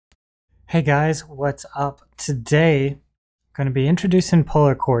Hey guys, what's up? Today, I'm going to be introducing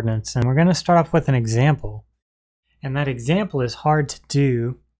polar coordinates, and we're going to start off with an example. And that example is hard to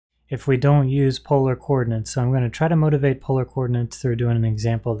do if we don't use polar coordinates. So I'm going to try to motivate polar coordinates through doing an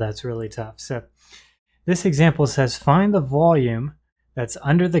example that's really tough. So this example says, find the volume that's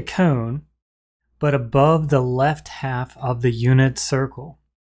under the cone, but above the left half of the unit circle.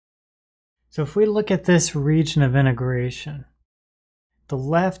 So if we look at this region of integration, the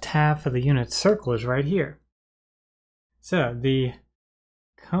left half of the unit circle is right here. So the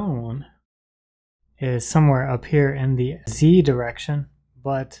cone is somewhere up here in the z direction,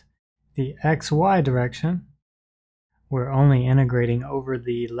 but the xy direction, we're only integrating over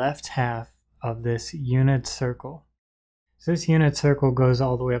the left half of this unit circle. So this unit circle goes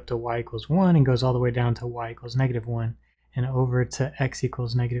all the way up to y equals 1 and goes all the way down to y equals -1 and over to x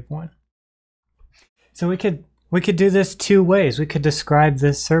equals -1. So we could do this two ways. We could describe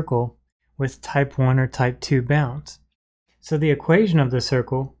this circle with type 1 or type 2 bounds. So the equation of the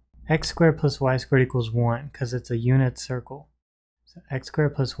circle, x squared plus y squared equals 1, because it's a unit circle. So x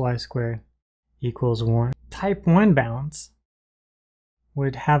squared plus y squared equals 1. Type 1 bounds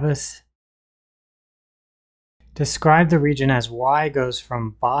would have us describe the region as y goes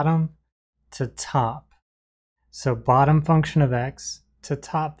from bottom to top. So bottom function of x to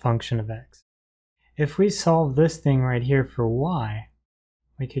top function of x. If we solve this thing right here for y,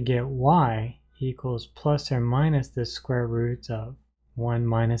 we could get y equals plus or minus the square root of 1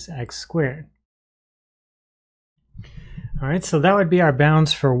 minus x squared. All right, so that would be our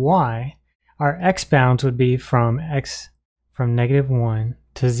bounds for y. Our x bounds would be from -1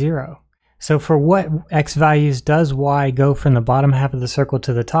 to 0. So for what x values does y go from the bottom half of the circle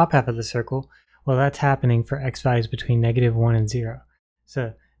to the top half of the circle? Well, that's happening for x values between -1 and 0.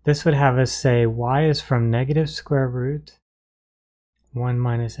 So this would have us say y is from negative square root 1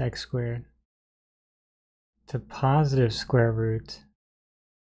 minus x squared to positive square root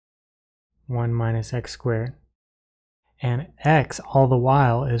 1 minus x squared. And x all the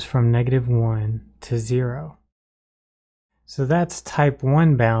while is from -1 to 0. So that's type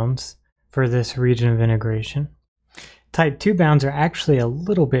 1 bounds for this region of integration. Type 2 bounds are actually a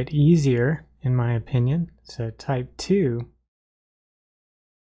little bit easier in my opinion. So type 2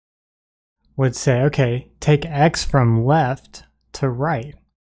 would say, okay, take x from left to right.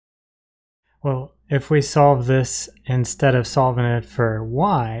 Well, if we solve this instead of solving it for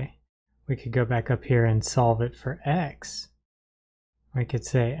y, we could go back up here and solve it for x. We could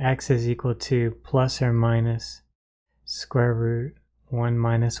say x is equal to plus or minus square root 1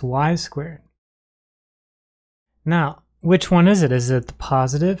 minus y squared. Now, which one is it? Is it the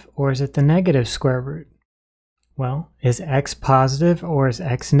positive or is it the negative square root? Well, is x positive or is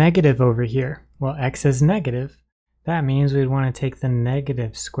x negative over here? Well, x is negative. That means we'd want to take the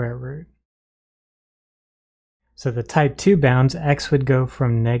negative square root. So the type 2 bounds, x would go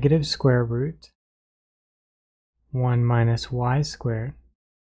from negative square root 1 minus y squared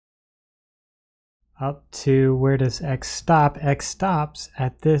up to, where does x stop? X stops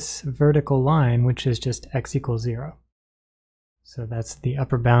at this vertical line, which is just x equals 0. So that's the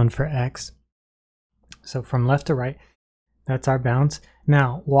upper bound for x. So from left to right, that's our bounds.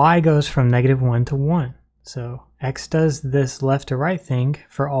 Now, y goes from -1 to 1. So x does this left to right thing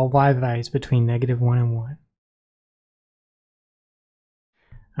for all y values between -1 and 1.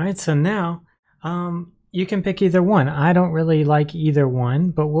 All right, so now you can pick either one. I don't really like either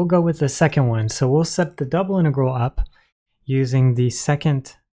one, but we'll go with the second one. So we'll set the double integral up using the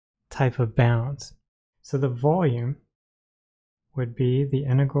second type of bounds. So the volume would be the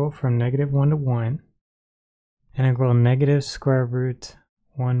integral from -1 to 1, integral negative square root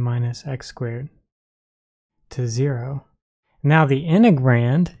 1 minus x squared to 0. Now the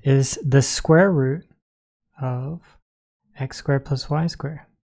integrand is the square root of x squared plus y squared.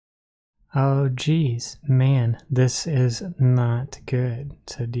 Oh geez, man, this is not good.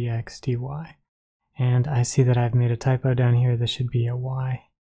 So dx dy. And I see that I've made a typo down here. This should be a y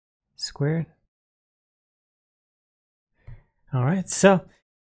squared. All right, so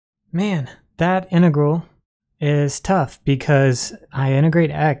man, that integral is tough because I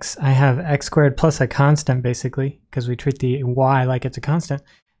integrate x. I have x squared plus a constant basically, because we treat the y like it's a constant.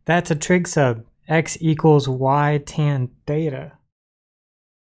 That's a trig sub. X equals y tan theta.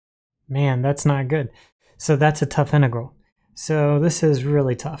 Man, that's not good. So that's a tough integral. So this is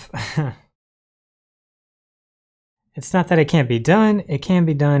really tough. It's not that it can't be done. It can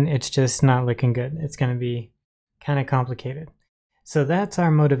be done. It's just not looking good. It's going to be kind of complicated. So that's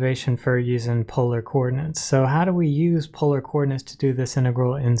our motivation for using polar coordinates. So how do we use polar coordinates to do this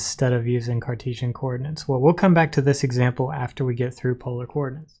integral instead of using Cartesian coordinates? Well, we'll come back to this example after we get through polar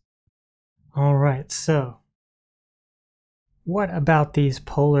coordinates. All right, so what about these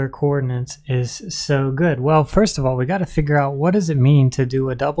polar coordinates is so good? Well, first of all, we got to figure out what does it mean to do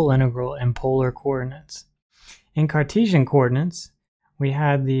a double integral in polar coordinates. In Cartesian coordinates, we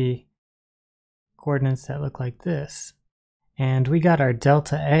had the coordinates that look like this, and we got our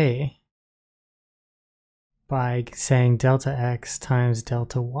delta A by saying delta x times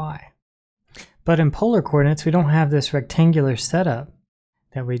delta y. But in polar coordinates, we don't have this rectangular setup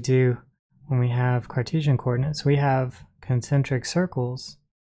that we do when we have Cartesian coordinates. We have concentric circles,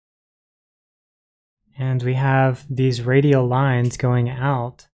 and we have these radial lines going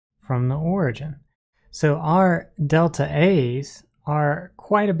out from the origin. So our delta A's are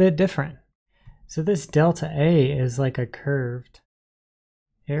quite a bit different. So this delta A is like a curved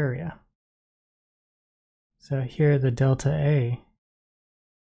area. So here the delta A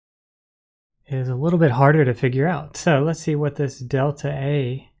is a little bit harder to figure out. So let's see what this delta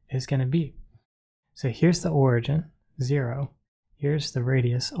A is going to be. So here's the origin, 0. Here's the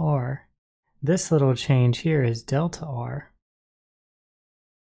radius, r. This little change here is delta r.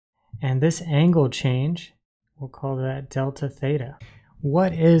 And this angle change, we'll call that delta theta.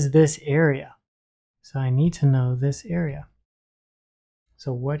 What is this area? So I need to know this area.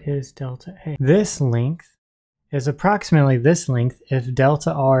 So what is delta A? This length is approximately this length if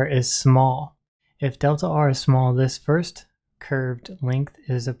delta r is small. If delta r is small, this first curved length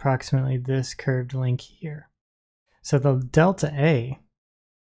is approximately this curved length here. So the delta A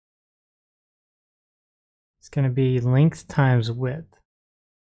is going to be length times width.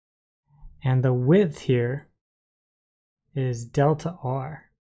 And the width here is delta r.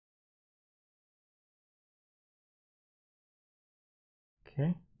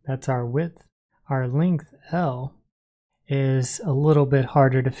 Okay, that's our width. Our length, L, is a little bit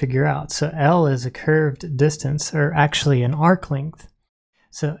harder to figure out. So L is a curved distance, or actually an arc length.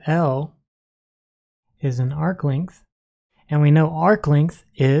 So L is an arc length, and we know arc length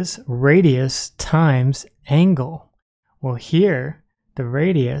is radius times angle. Well, here, the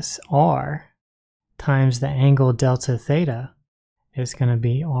radius, r, times the angle delta theta is going to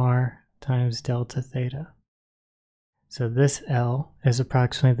be r times delta theta. So this L is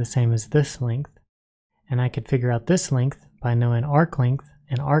approximately the same as this length, and I could figure out this length by knowing arc length,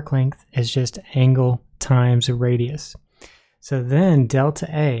 and arc length is just angle times radius. So then delta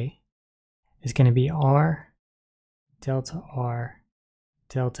A is going to be r delta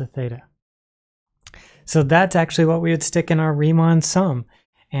theta. So that's actually what we would stick in our Riemann sum.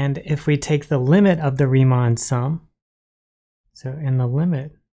 And if we take the limit of the Riemann sum, so in the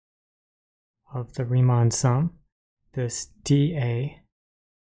limit of the Riemann sum, this dA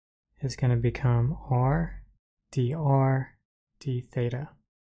is going to become r dr d theta.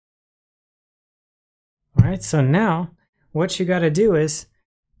 All right, so now what you got to do is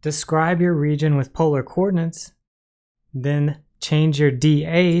describe your region with polar coordinates, then change your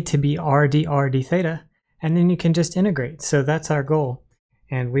dA to be r dr d theta, and then you can just integrate. So that's our goal,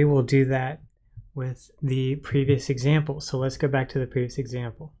 and we will do that with the previous example. So let's go back to the previous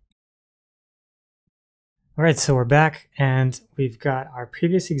example. All right, so we're back, and we've got our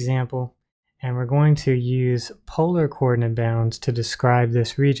previous example, and we're going to use polar coordinate bounds to describe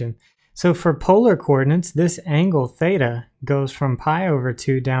this region. So for polar coordinates, this angle theta goes from pi over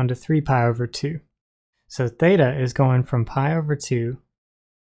 2 down to 3 pi over 2. So theta is going from pi over 2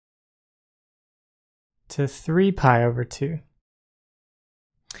 to 3 pi over 2.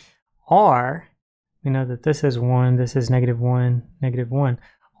 R, we know that this is 1, this is -1, -1.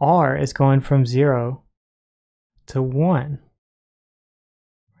 R is going from 0 to 1.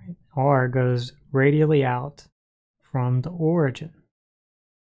 Right? R goes radially out from the origin.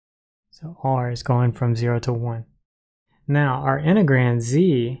 So R is going from 0 to 1. Now our integrand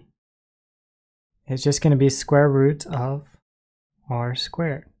Z is just going to be square root of r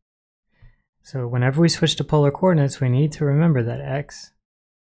squared. So whenever we switch to polar coordinates, we need to remember that x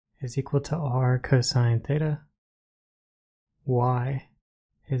is equal to r cosine theta, y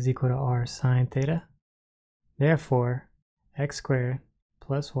is equal to r sine theta. Therefore, x squared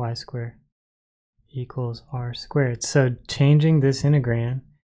plus y squared equals r squared. So changing this integrand,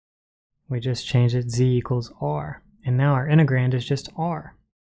 we just change it z equals r. And now our integrand is just r.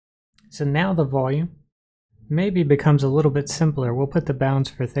 So now the volume maybe becomes a little bit simpler. We'll put the bounds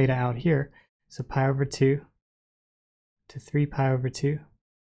for theta out here. So pi over 2 to 3 pi over 2.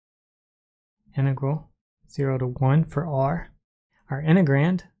 Integral 0 to 1 for r. Our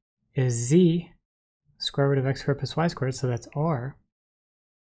integrand is z, square root of x squared plus y squared, so that's r.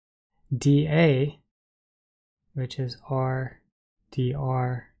 dA, which is r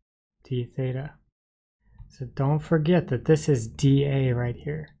dr d theta. So don't forget that this is dA right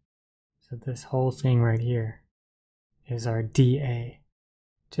here. So this whole thing right here is our dA.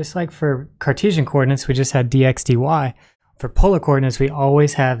 Just like for Cartesian coordinates, we just had dx, dy. For polar coordinates, we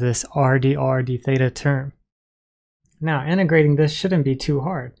always have this r dr d theta term. Now, integrating this shouldn't be too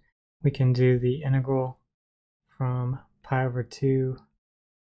hard. We can do the integral from pi over 2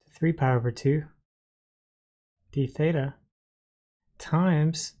 to 3 pi over 2 d theta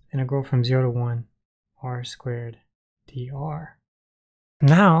times integral from 0 to 1 r squared dr.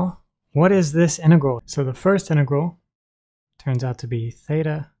 Now, what is this integral? So the first integral turns out to be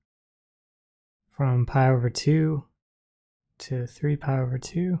theta from pi over 2 to 3 pi over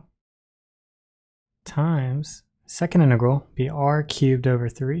 2 times second integral be r cubed over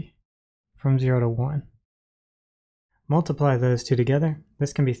 3 from 0 to 1. Multiply those two together.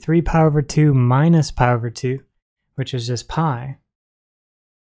 This can be 3 pi over 2 minus pi over 2, which is just pi.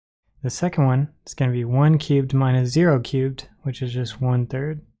 The second one is going to be 1 cubed minus 0 cubed, which is just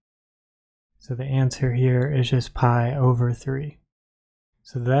 1/3. So the answer here is just pi over 3.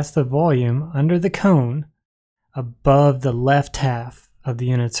 So that's the volume under the cone above the left half of the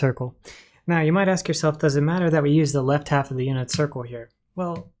unit circle. Now you might ask yourself, does it matter that we use the left half of the unit circle here?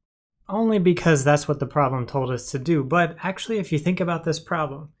 Well, only because that's what the problem told us to do. But actually, if you think about this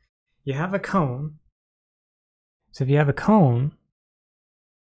problem, you have a cone. So if you have a cone,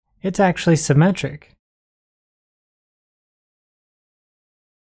 it's actually symmetric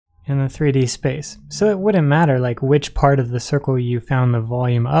in the 3D space. So it wouldn't matter like which part of the circle you found the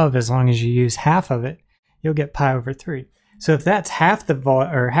volume of, as long as you use half of it, you'll get pi over 3. So if that's half the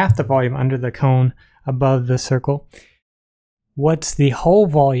volume under the cone above the circle, what's the whole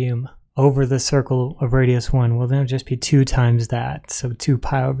volume over the circle of radius 1? Well, then it would just be 2 times that. So 2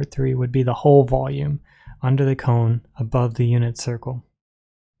 pi over 3 would be the whole volume under the cone above the unit circle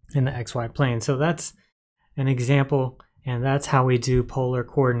in the xy plane. So that's an example, and that's how we do polar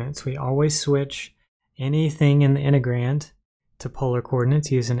coordinates. We always switch anything in the integrand to polar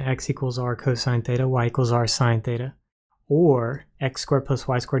coordinates using x equals r cosine theta, y equals r sine theta, or x squared plus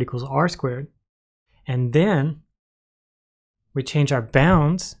y squared equals r squared. And then we change our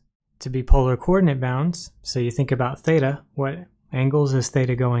bounds to be polar coordinate bounds. So you think about theta, what angles is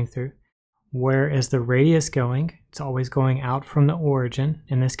theta going through? Where is the radius going? It's always going out from the origin.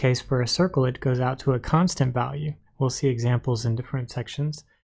 In this case, for a circle, it goes out to a constant value. We'll see examples in different sections.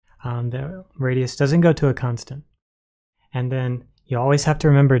 The radius doesn't go to a constant. And then you always have to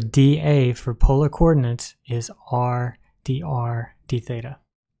remember dA for polar coordinates is r dr d theta.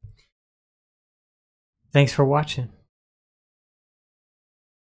 Thanks for watching.